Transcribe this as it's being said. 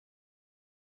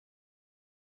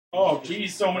Oh,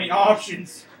 geez, so many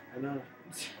options. I know.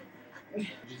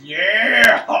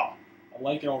 Yeah! I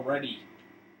like it already.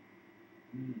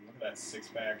 Look at that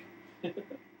six-pack.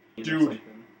 Dude,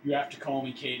 you have to call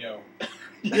me Kato.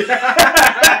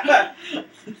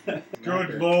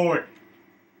 Good lord.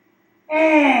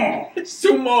 Oh!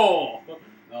 Sumo!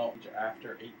 No,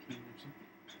 After 18 or something.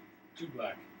 too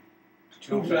black.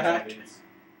 Too No offense, black. audience.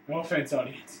 No offense,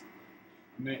 audience.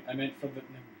 I meant for the...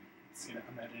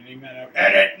 I'm editing that out.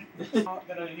 Edit! Not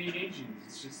that I hate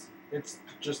Asians. It's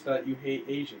just that you hate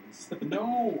Asians.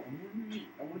 No,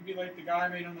 I want to be like the guy I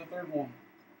made on the third one.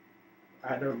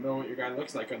 I don't know what your guy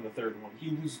looks like on the third one.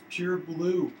 He was pure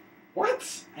blue.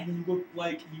 What? And he looked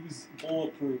like he was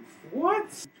bulletproof. What? What are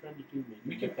you trying to do, man?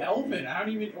 Make him Elvin. I don't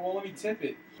even... Well, let me tip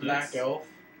it. Black elf.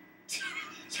 You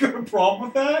got a problem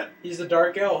with that? He's a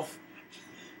dark elf.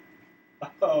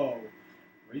 Oh.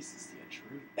 Racist, yeah,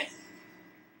 true.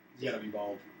 You gotta be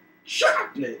bald.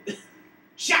 Chocolate!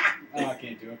 Chocolate! Oh, I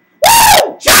can't do it.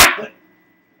 Woo! Chocolate!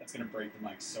 That's gonna break the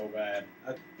mic so bad.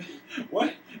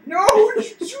 What? No!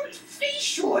 It's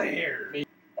facial hair!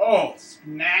 Oh, it's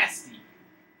nasty.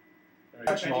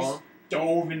 I just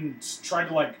dove and tried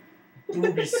to, like,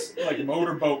 boobies, like,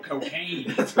 motorboat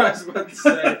cocaine. That's what I was about to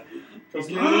say.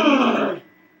 Cocaine!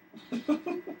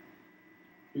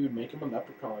 Dude, make him a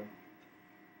leprechaun.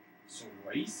 So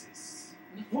racist.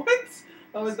 What?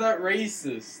 How is that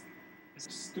racist?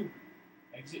 It's stupid.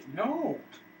 Exit. No!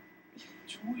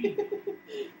 Doing.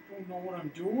 Don't know what I'm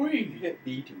doing. You hit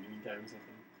B too many times,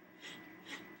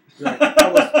 Right.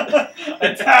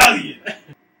 Italian!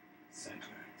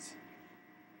 Sunburns.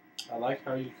 I like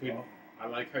how you could. Oh. I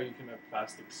like how you can have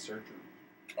plastic surgery.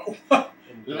 Oh,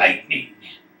 lightning!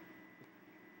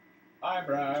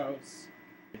 Eyebrows.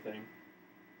 Everything.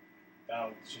 That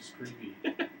was just creepy.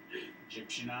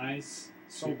 Egyptian eyes.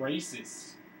 So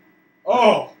racist.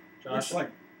 Oh! Josh, Looks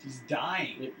like he's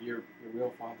dying. your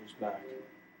real father's black.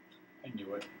 I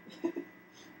knew it.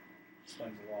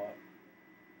 Explains a lot.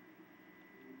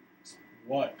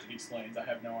 What it explains, I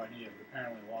have no idea, but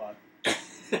apparently a lot.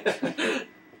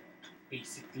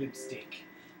 Basic lipstick.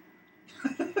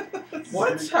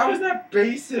 What? How is that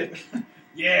basic?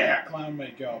 Yeah, clown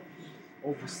makeup.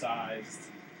 Oversized.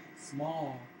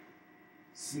 Small.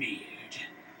 Smeared.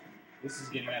 This is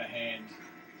getting out of hand.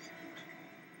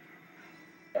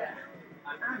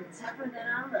 I'm tougher than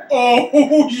I look.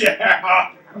 Oh,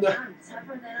 yeah! I'm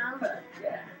tougher than I look.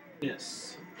 Yeah.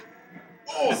 Yes.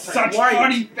 Oh, It's such like white.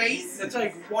 funny face! It's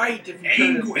like white if you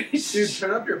Anguish! Dude,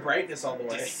 turn up your brightness all the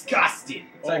way. Disgusted!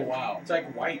 It's like, wow. It's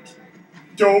like white.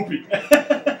 Dopey!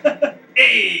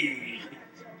 Hey!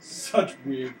 Such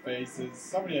weird faces.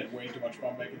 Somebody had way too much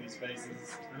fun making these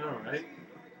faces. I know, right?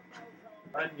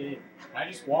 Fine game. Can I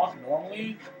just walk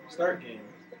normally? Start game.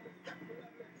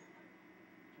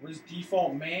 Where's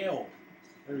default male?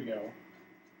 There we go.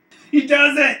 He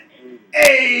does it!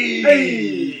 Hey!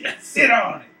 Hey! Sit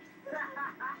on it!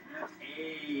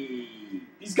 Hey.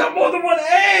 He's got more than one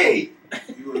A!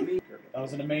 You and me. That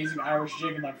was an amazing Irish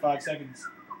jig in like 5 seconds.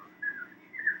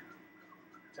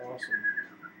 It's awesome.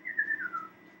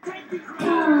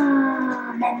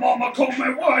 My mama called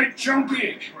me white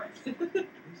chunky!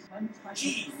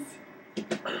 Jeez! He's a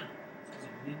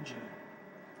ninja.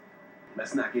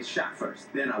 Let's not get shot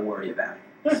first, then I'll worry about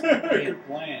it. Good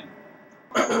plan.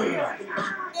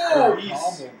 Oh,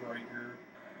 combo breaker.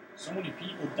 So many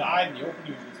people died in the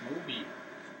opening of this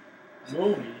movie. I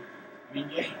mean,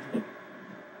 yeah.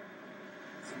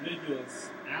 It's ridiculous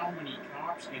how many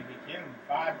cops can be killed in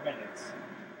 5 minutes.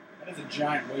 That is a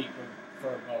giant weight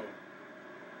for a boat.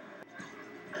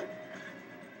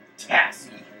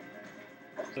 Tassie.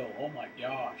 So, oh my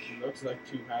gosh. It looks like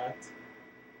 2 hats.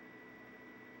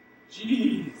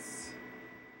 Jeez.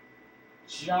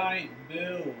 Giant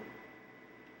bill.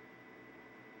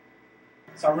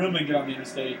 So I really get on the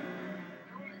interstate.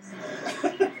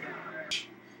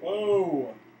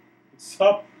 Whoa. What's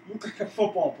up? You look like a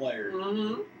football player.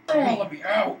 Mm-hmm. Oh, let me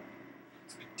out.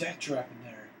 It's like a death trap in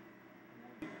there.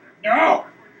 No!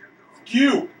 It's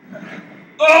you!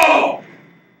 Oh!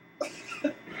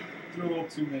 Threw a little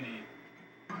too many.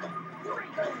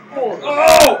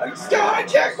 Oh! I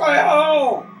skyjacked my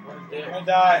hoe! I'm gonna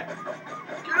die.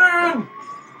 Get him!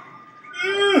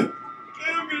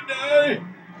 I'm gonna die.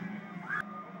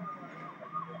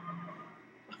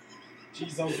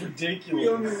 Jeez, that was ridiculous. We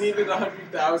only needed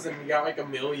 100,000. We got like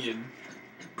 1 million.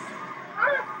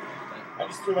 I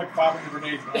just threw like 500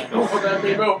 grenades behind Oh, us. that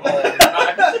made oh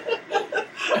God.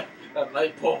 That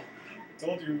light pole. I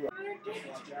told you.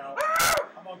 Watch out.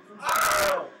 I'm on cruise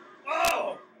control.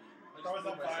 Oh! Car was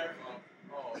on fire.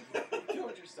 Oh, you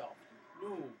killed yourself.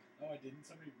 No. No, I didn't.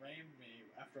 Somebody rammed me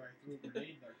after I threw a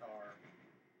grenade in their car.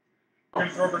 You're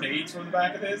gonna throw grenades from the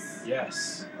back of this?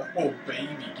 Yes. Oh,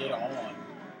 baby, get on.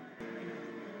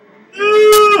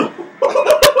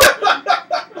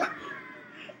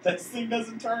 This thing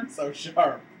doesn't turn so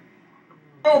sharp.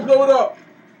 Oh, blow it up!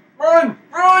 Run!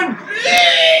 Run!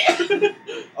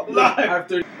 I'm alive!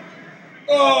 After.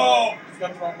 Oh! It's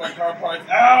gonna throw my car parts.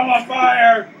 Ow, I'm on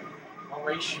fire! I'll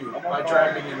race you I'm by on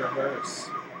driving fire. in reverse.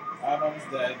 I'm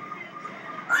almost dead.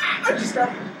 I just got.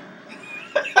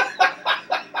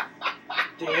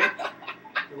 Dick.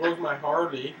 There goes my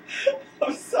Harley.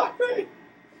 I'm sorry.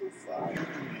 I'm sorry.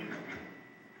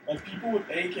 And people with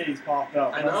AKs popped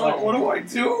up. I And I was know. like, what do I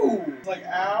do? It's like,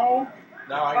 ow.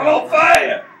 Now I I'm got on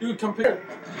fire! Dude, come pick.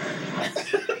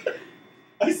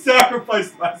 I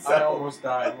sacrificed I myself. almost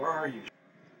died. Where are you?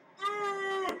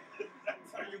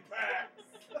 That's how you pass.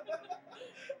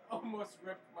 Almost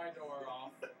ripped my door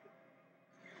off.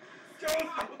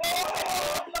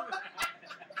 Oh!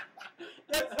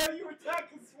 That's how you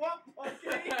attack a swamp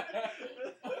monkey.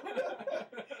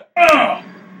 Oh!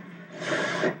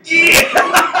 Yeah!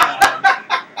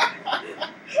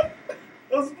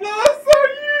 Those blows are so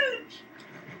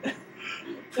huge!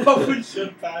 Probably should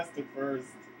have passed it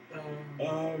first.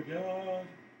 Oh god.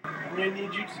 I'm gonna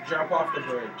need you to jump off the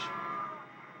bridge.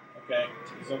 Okay,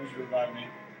 as long as you revive me.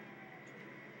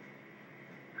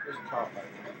 There's a cop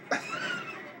right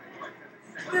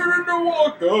You're in the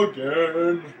walk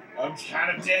again. I'm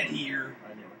kind of dead here. I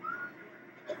know.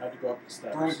 I had to go up the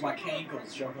steps. Broke my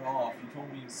ankles jumping off. You told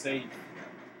me you was safe.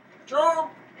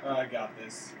 Jump! I got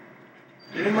this.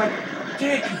 Get in my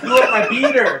dick! You blew up my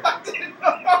beater! I didn't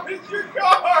know that was your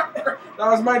car! That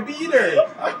was my beater!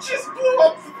 I just blew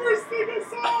up the first thing I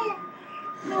saw!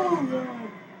 Oh no.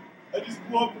 I just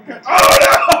blew up the car. Oh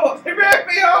no! They ran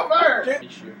me over! Get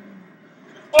you.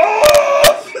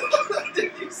 Oh!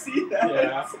 Did you see that?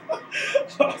 Yeah.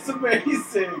 That was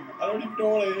amazing. I don't even know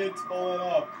what I hit to pull it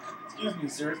up. Excuse me,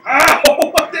 sirs.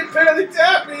 Ow! They barely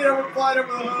tapped me and I went flying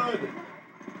over the hood.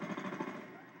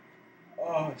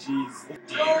 Oh, jeez.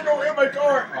 No, don't hit my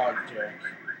car! Oh, dick.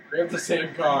 We have the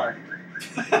same car.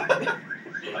 I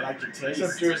like your taste.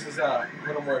 Except yours is a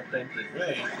little more dented.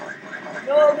 Really?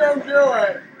 No, don't do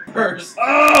it! First.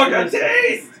 Oh, I got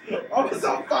tased! I was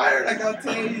on fire and I got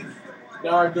tased.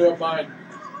 Now I do it mine.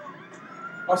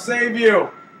 I'll save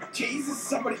you! Jesus,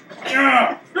 somebody.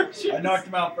 I knocked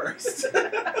him out first.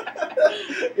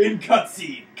 In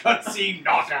cutscene. Cutscene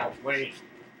knockout. Wait.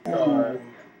 Car.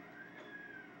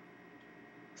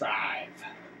 Drive.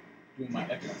 Doing my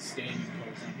epic standing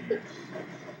pose on here.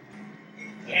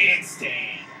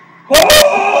 Handstand.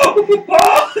 Oh!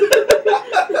 Oh!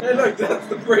 Hey, look, that's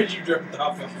the bridge you jumped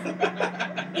off of.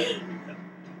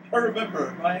 I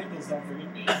remember, my ankles don't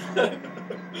forget me. I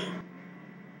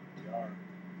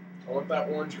want that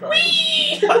orange car.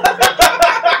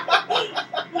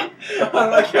 I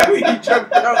like how he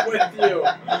jumped out with you.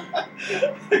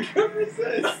 I couldn't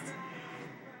resist.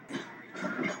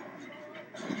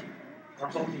 Our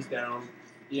homie's down.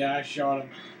 Yeah, I shot him.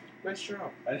 Nice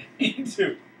job. I didn't mean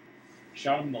to.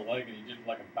 Shot him in the leg and he did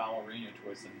like a ballerina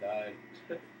twist and died.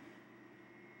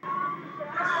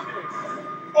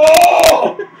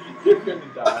 Oh! You're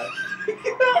gonna die.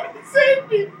 No, save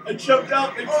me! I jumped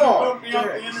out and moved me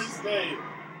off the dicks. interstate.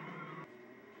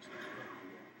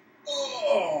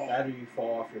 Oh! That or you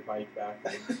fall off your bike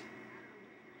backwards.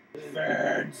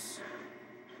 Fans.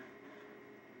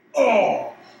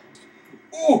 Oh!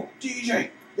 Oh, DJ, you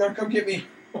gotta come get me.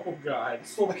 Oh god. I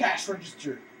stole the cash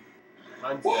register.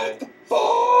 Mine's What dead. the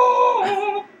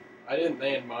fuck? I didn't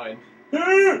land mine.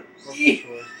 That's for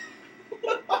sure.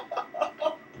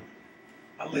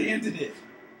 I landed it.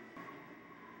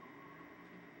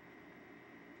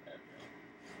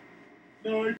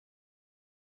 No.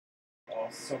 Oh,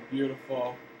 so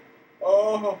beautiful.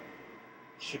 Oh,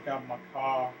 check out my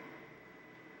car.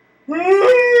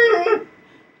 That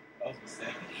was a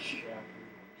mistake.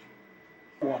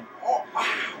 One. Oh,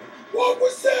 wow. What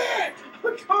was that?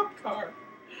 A cop car.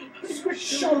 You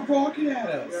shot a rocket at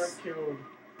us. You're killed.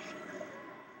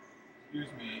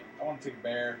 Excuse me. I want to take a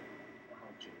bear. Oh,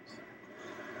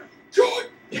 God!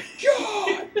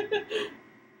 God!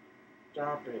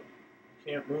 Stop it.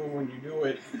 You can't move when you do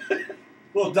it.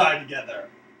 We'll die together.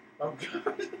 Oh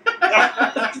god.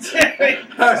 Damn it.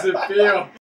 How's it feel?